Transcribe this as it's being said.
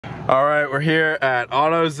All right, we're here at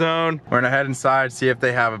AutoZone. We're gonna head inside, see if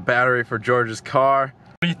they have a battery for George's car.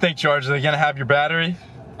 What do you think, George? Are they gonna have your battery?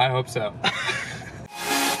 I hope so.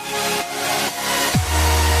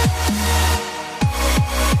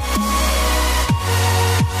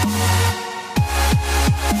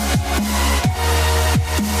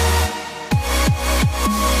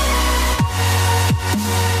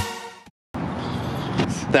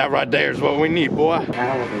 That right there is what we need, boy.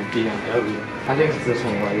 I want a BMW. I think it's this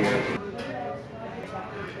one right here.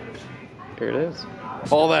 Here it is.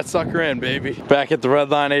 All that sucker in, baby. Back at the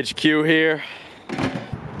Redline HQ here.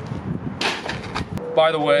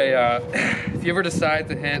 By the way, if you ever decide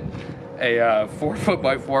to hit a 4 foot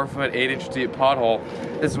by 4 foot, 8-inch deep pothole,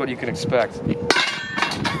 this is what you can expect.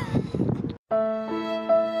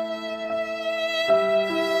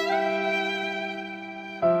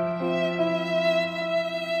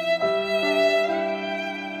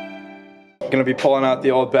 Gonna be pulling out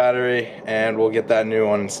the old battery and we'll get that new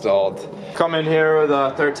one installed. Come in here with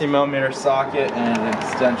a 13mm socket and an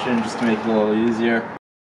extension just to make it a little easier.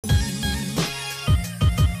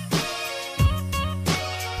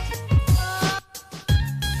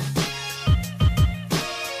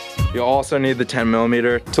 You'll also need the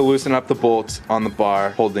 10mm to loosen up the bolts on the bar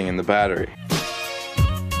holding in the battery.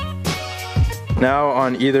 Now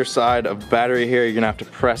on either side of the battery here, you're gonna have to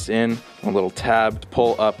press in a little tab to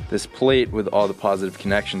pull up this plate with all the positive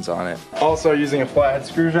connections on it. Also, using a flathead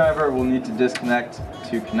screwdriver, we'll need to disconnect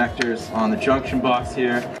two connectors on the junction box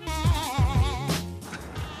here.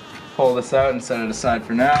 Pull this out and set it aside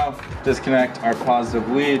for now. Disconnect our positive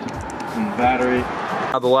lead from the battery.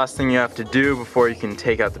 Now the last thing you have to do before you can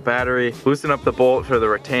take out the battery, loosen up the bolt for the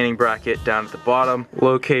retaining bracket down at the bottom,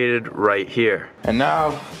 located right here. And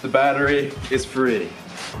now the battery is free.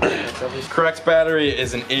 Correct battery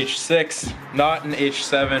is an H6, not an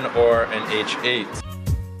H7 or an H8.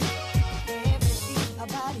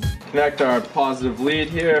 Connect our positive lead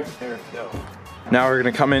here. There we go. Now we're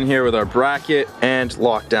gonna come in here with our bracket and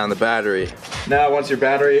lock down the battery. Now once your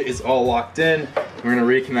battery is all locked in, we're gonna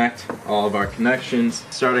reconnect all of our connections,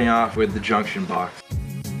 starting off with the junction box.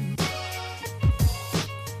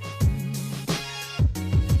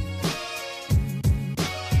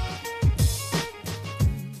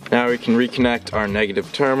 Now we can reconnect our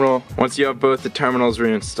negative terminal. Once you have both the terminals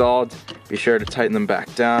reinstalled, be sure to tighten them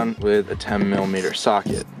back down with a 10mm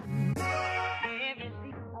socket.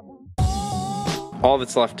 All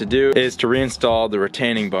that's left to do is to reinstall the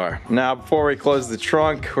retaining bar. Now before we close the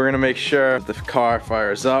trunk, we're gonna make sure the car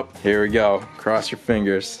fires up. Here we go, cross your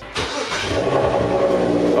fingers.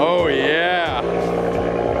 Oh yeah!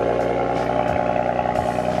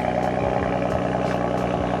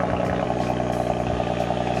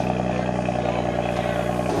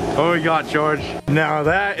 What we got, George? Now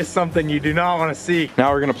that is something you do not want to see.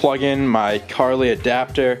 Now we're gonna plug in my Carly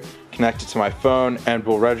adapter, connect it to my phone, and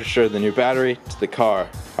we'll register the new battery to the car.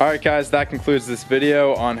 Alright guys, that concludes this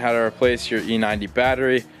video on how to replace your E90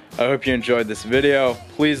 battery. I hope you enjoyed this video.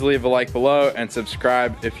 Please leave a like below and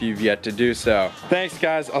subscribe if you've yet to do so. Thanks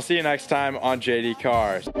guys, I'll see you next time on JD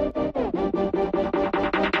Cars.